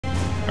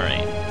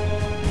Alright.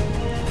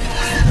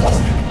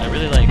 I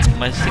really like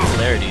my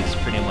singularities,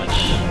 pretty much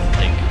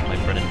like my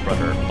bread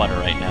and butter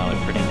right now. It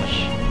pretty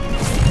much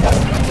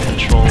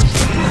controls the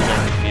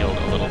playing field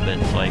a little bit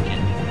so I can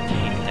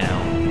take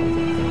down.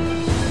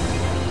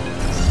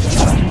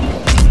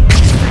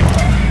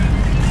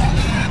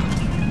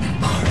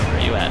 Where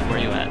are you at? Where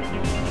are you at?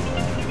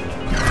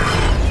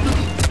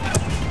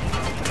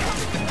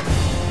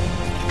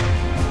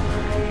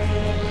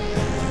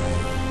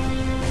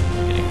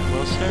 Getting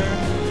closer.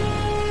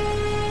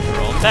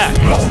 Roll back.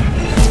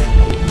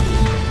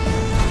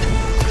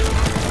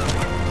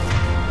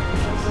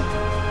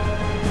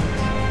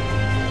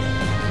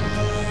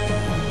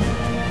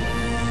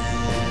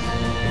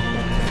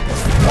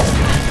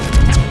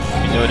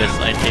 Notice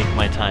I take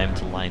my time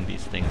to line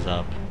these things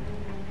up.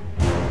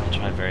 I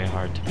try very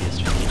hard to be as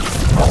strategic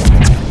as possible.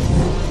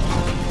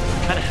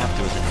 I kind of have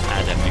to as an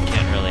adept. I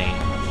can't really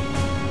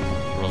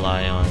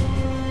rely on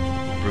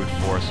brute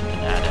force with an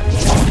adept.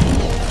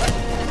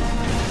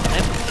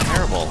 I'm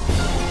terrible.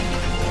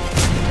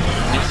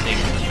 Missing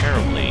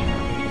terribly.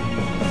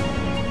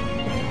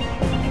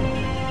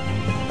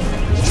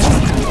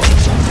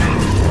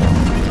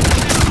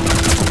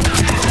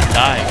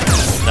 Die.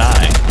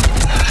 Die.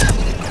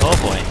 Oh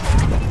boy.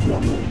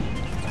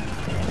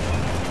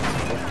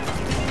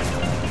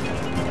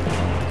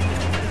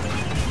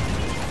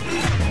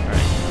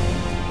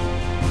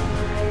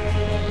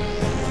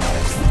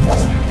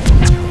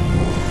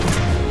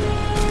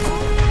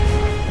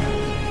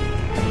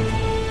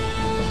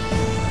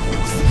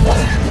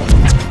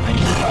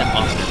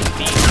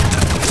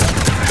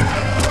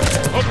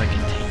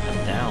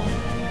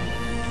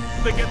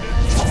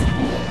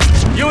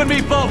 You and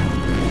me both!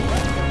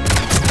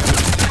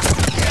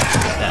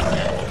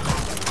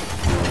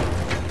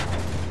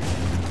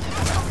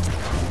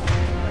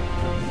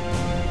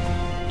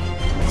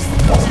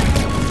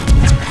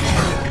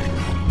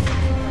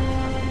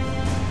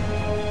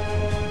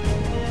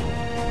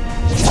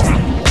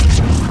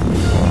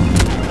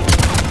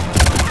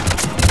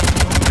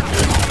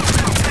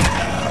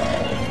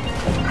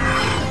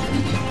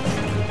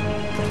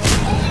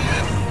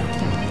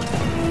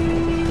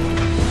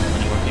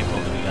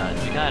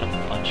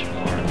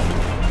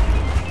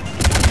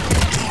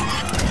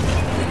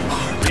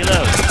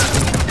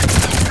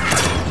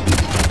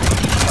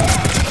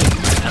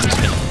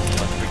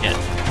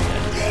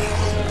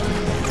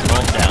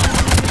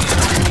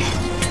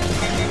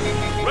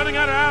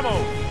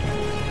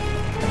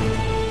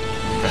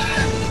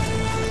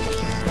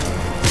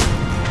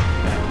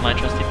 My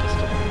trusty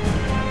pistol.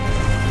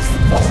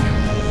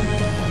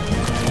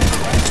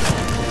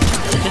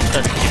 This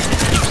doesn't keep the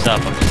troops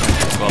up. I'm just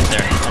gonna go up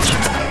there and punch him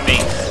in the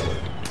face.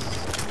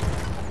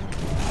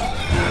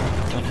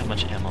 I don't have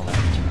much ammo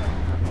left.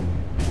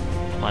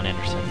 Come on,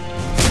 Anderson.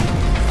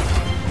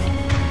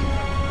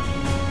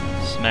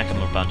 Smack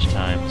him a bunch of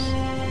times.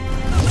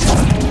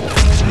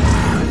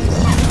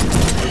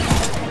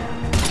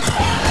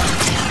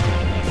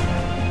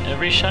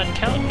 Every shot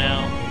count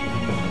now.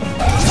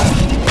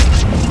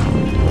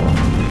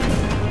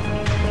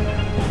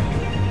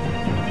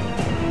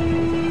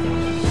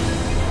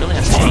 Really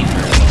have to aim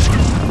for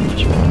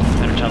much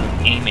better job of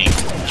aiming.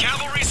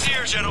 Cavalry's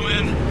here,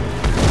 gentlemen!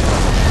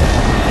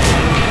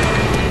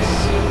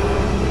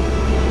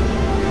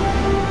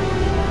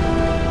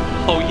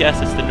 Oh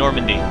yes, it's the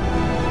Normandy.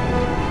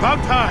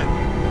 About time!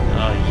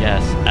 Oh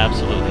yes,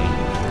 absolutely.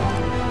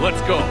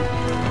 Let's go!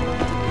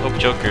 Hope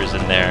Joker's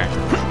in there.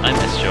 I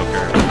miss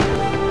Joker.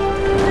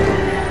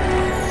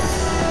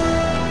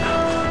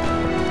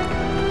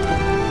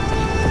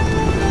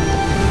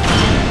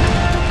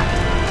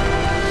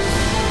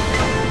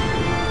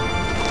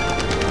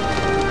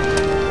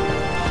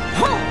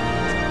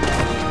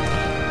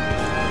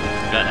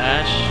 Got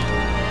Ash.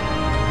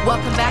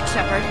 Welcome back,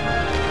 Shepard.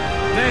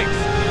 Thanks!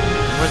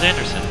 Where's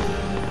Anderson?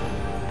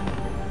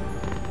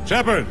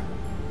 Shepard!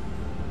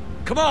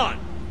 Come on!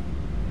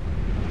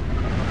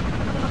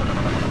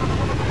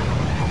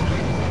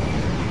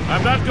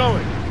 I'm not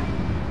going.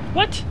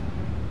 What?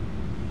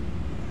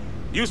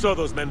 You saw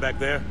those men back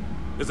there.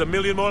 There's a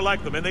million more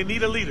like them, and they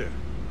need a leader.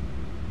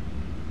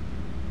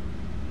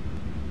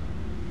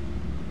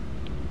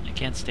 I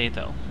can't stay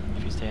though.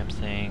 If you stay, I'm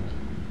staying.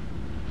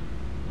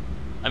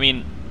 I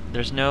mean,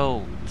 there's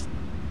no...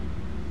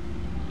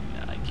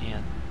 Yeah, I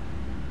can't.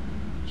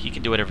 He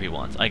can do whatever he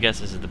wants. I guess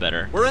this is the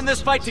better. We're in this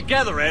fight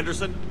together,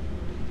 Anderson.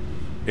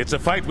 It's a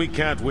fight we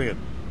can't win.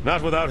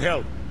 Not without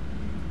help.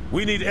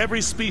 We need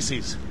every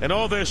species and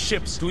all their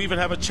ships to even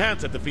have a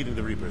chance at defeating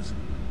the Reapers.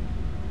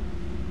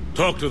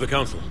 Talk to the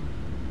Council.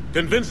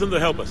 Convince them to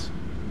help us.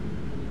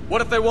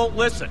 What if they won't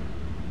listen?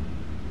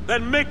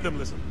 Then make them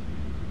listen.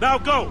 Now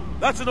go!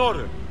 That's an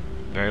order.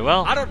 Very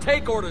well. I don't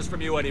take orders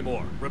from you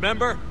anymore,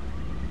 remember?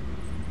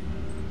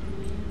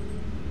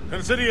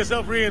 Consider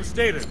yourself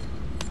reinstated,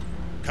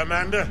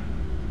 Commander.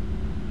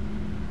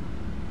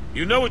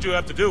 You know what you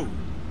have to do.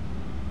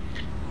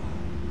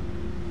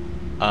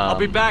 I'll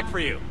be back for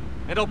you,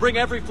 and I'll bring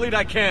every fleet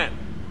I can.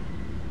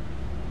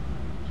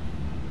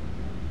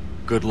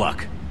 Good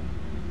luck.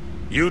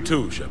 You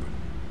too, Shepard.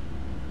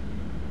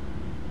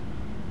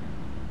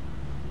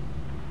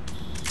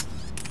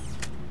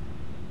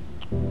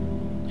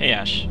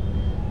 cash.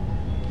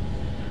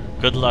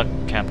 Good luck,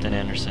 Captain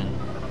Anderson.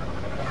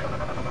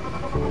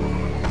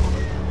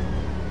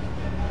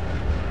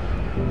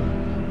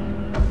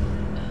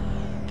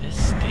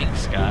 This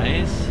stinks,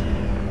 guys.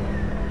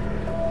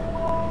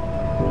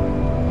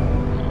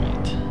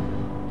 Alright.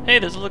 Hey,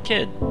 there's a little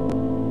kid.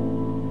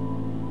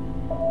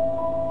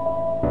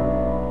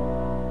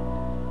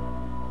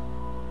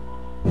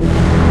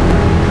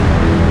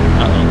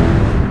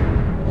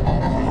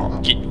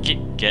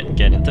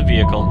 Get into the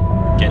vehicle.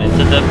 Get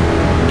into the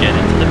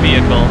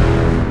vehicle.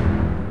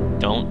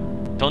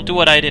 Don't do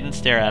what I did and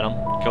stare at him.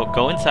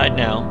 Go inside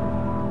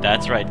now.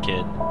 That's right,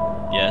 kid.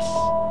 Yes.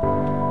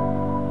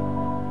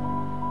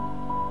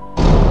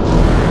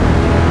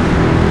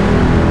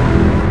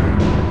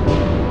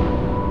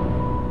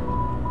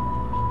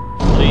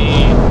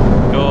 Please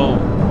go.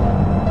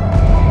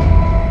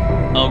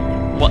 Oh,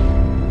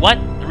 what?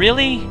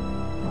 Really?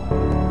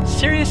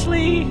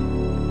 Seriously?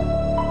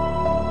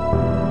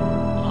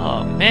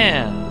 Oh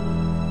man,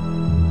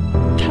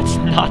 that's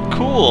not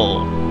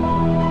cool.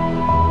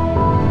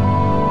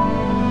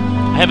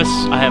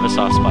 I have a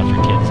soft spot for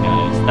kids,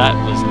 guys. That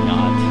was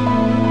not.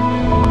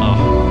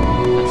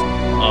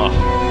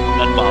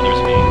 That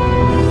bothers me.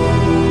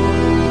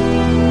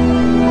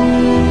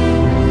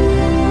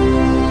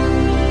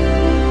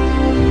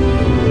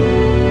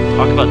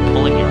 Talk about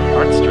pulling your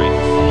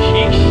heartstrings.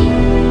 Sheesh.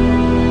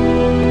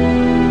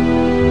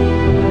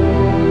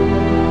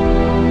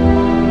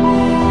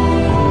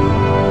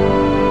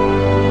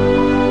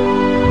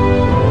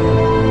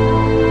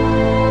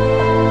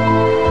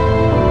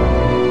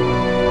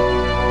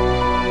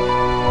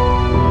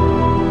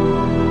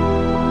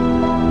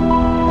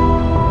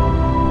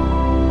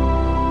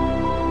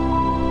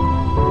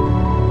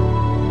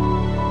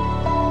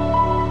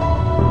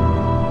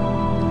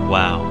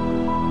 Wow.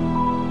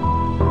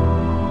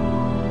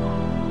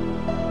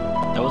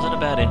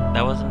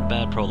 That wasn't a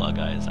bad prologue,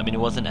 guys. I mean, it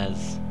wasn't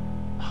as...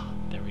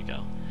 there we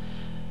go.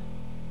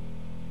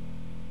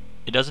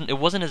 It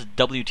wasn't as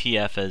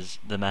WTF as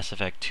the Mass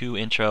Effect 2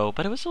 intro,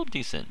 but it was still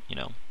decent, you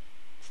know.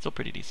 Still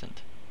pretty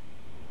decent.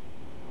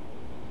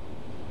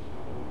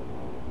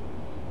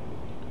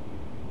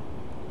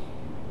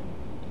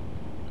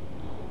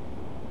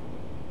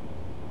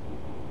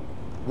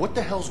 What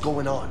the hell's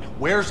going on?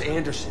 Where's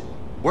Anderson?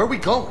 Where are we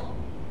going?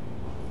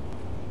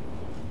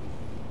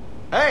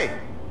 Hey!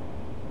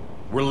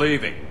 We're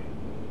leaving.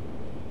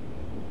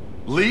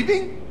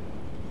 Leaving?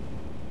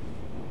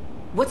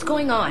 What's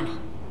going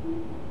on?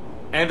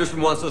 Anderson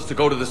wants us to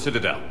go to the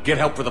Citadel. Get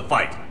help for the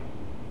fight.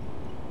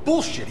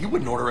 Bullshit, he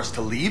wouldn't order us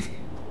to leave.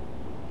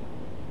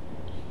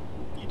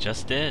 You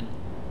just did.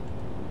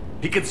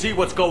 He can see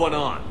what's going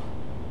on.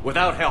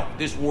 Without help,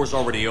 this war's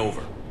already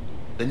over.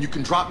 Then you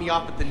can drop me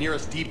off at the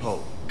nearest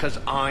depot, because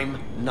I'm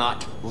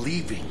not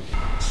leaving.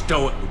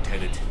 Stow it,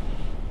 Lieutenant.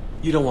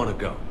 You don't want to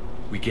go.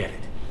 We get it.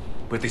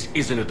 But this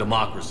isn't a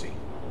democracy.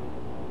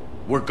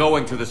 We're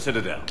going to the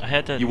Citadel. I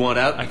had to. You want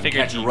out? I You can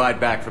figured catch a ride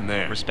back from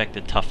there.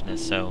 Respected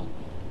toughness, so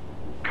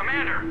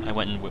Commander! I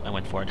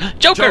went for it.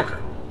 Joker!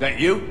 Joker! That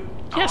you?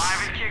 Yes.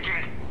 Alive and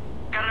kicking.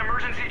 Got an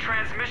emergency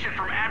transmission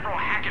from Admiral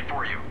Hackett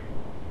for you.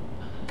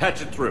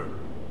 Patch it through.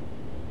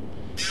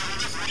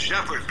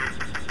 Shepard,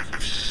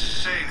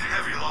 sustained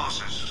heavy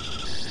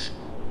losses.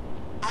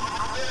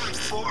 The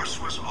force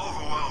was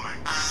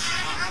overwhelming.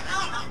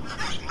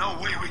 There's no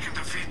way we can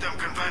defeat them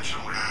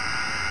conventionally.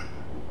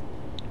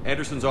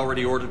 Anderson's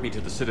already ordered me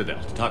to the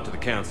Citadel to talk to the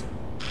Council.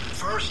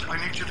 First, I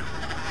need you to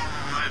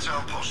Alliance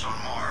outpost on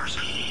Mars.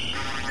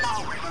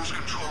 While we lose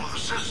control of the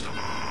system.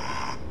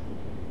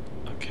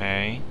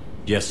 Okay.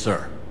 Yes,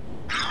 sir.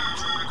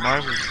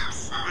 Mars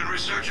is I've been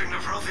researching the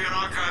Prothean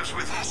archives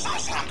with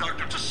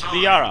Dr. Tassan.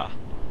 Liara.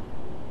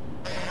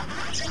 We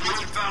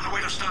haven't found a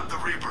way to stop the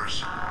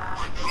Reapers.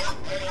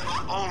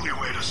 The only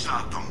way to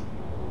stop them.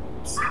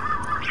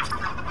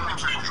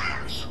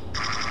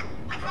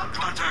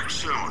 Contact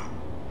soon.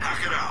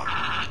 Hack it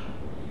out.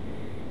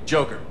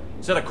 Joker,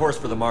 set a course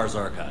for the Mars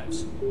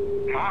archives.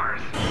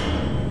 Mars?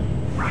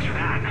 Roger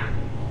that.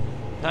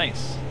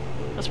 Nice.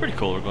 That's pretty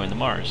cool. We're going to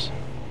Mars.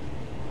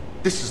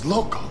 This is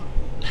local.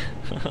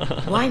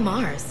 Why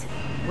Mars?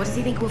 What does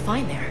he think we'll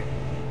find there?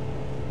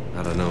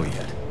 I don't know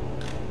yet.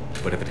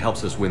 But if it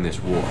helps us win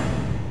this war...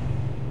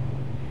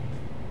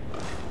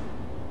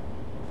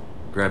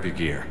 Grab your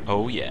gear.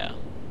 Oh yeah.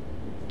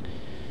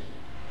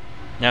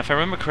 Now, if I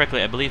remember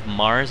correctly, I believe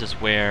Mars is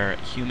where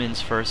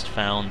humans first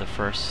found the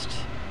first,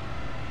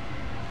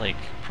 like,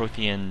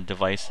 Prothean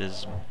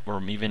devices, or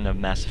even a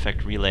Mass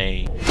Effect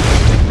relay,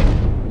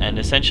 and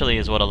essentially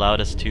is what allowed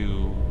us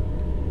to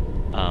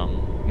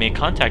make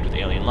contact with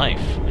alien life.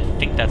 I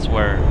think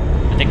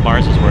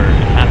Mars is where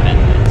it happened,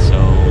 and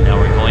so now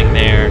we're going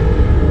there.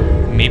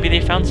 Maybe they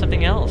found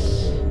something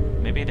else.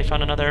 Maybe they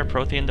found another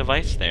Prothean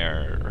device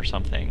there, or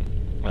something.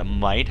 That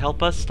might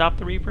help us stop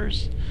the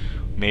Reapers.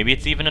 Maybe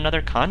it's even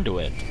another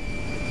conduit.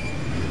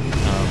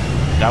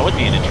 That would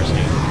be an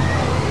interesting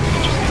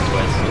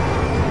twist.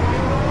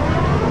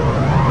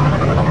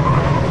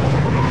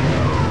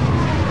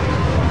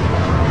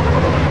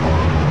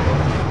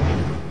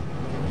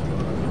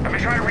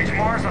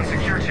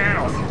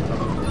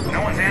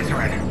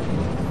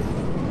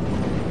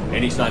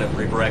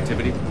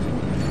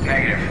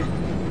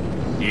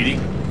 Edie?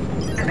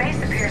 The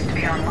base appears to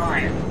be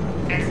online.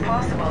 It's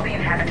possible the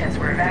inhabitants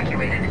were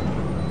evacuated.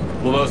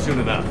 We'll know soon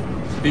enough.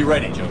 Be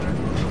ready, Jonah.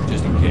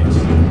 Just in case.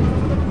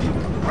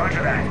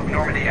 Roger that.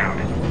 Normandy out.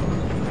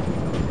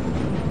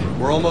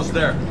 We're almost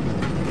there.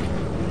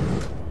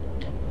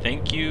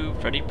 Thank you,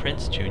 Freddie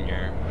Prinze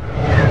Jr.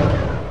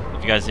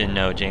 If you guys didn't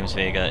know, James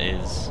Vega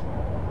is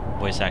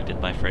voice acted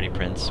by Freddie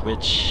Prinze,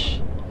 which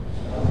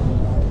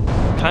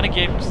kind of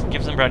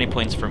gives him brownie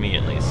points for me,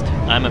 at least.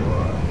 I'm a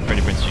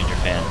Freddie Prinze Jr.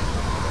 fan,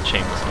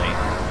 shamelessly.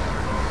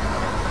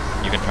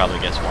 You can probably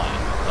guess why,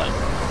 but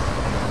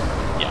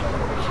yeah.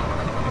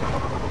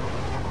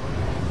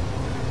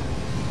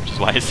 Which is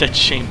why I said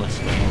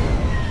shamelessly.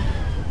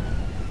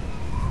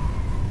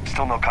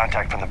 Still no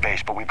contact from the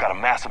base, but we've got a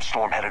massive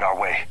storm headed our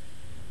way.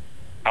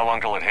 How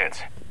long till it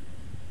hits?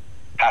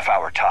 Half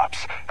hour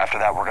tops. After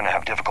that, we're gonna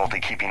have difficulty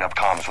keeping up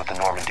comms with the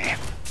Normandy.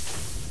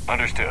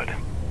 Understood.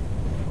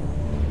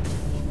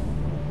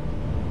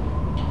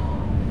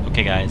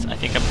 Okay guys, I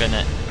think I'm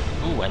gonna...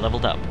 Ooh, I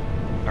leveled up.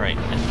 Alright,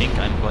 I think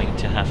I'm going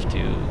to have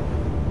to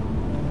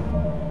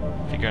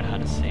figure out how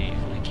to save.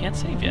 I can't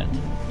save yet.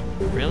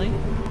 Really?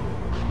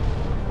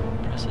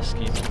 Press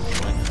escape and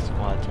select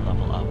squad to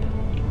level up.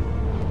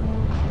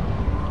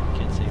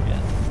 Can't save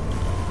yet.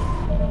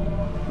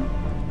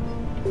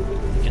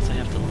 I guess I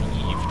have to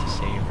leave to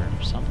save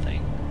or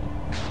something.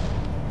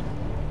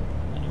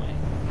 Anyway.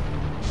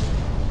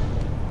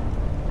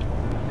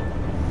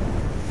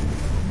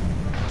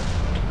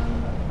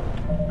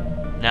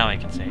 Now I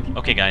can save.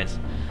 Okay guys,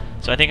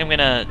 so I think I'm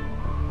gonna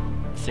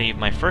save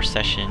my first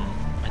session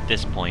at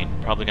this point.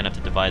 Probably gonna have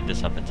to divide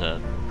this up into,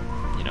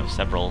 you know,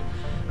 several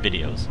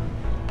videos.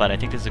 But I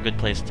think this is a good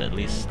place to at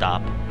least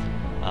stop.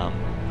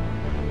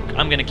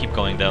 I'm gonna keep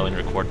going though and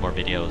record more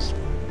videos,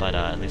 but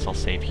at least I'll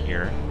save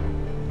here.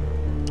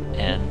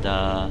 And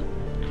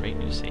create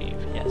new save,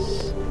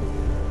 yes.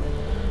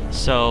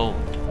 So,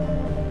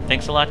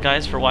 thanks a lot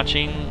guys for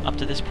watching up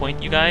to this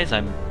point, you guys.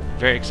 I'm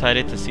very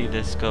excited to see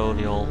this go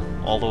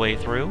all the way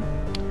through.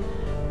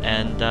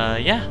 And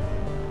yeah,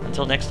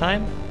 until next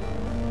time,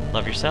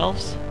 love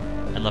yourselves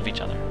and love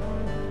each other.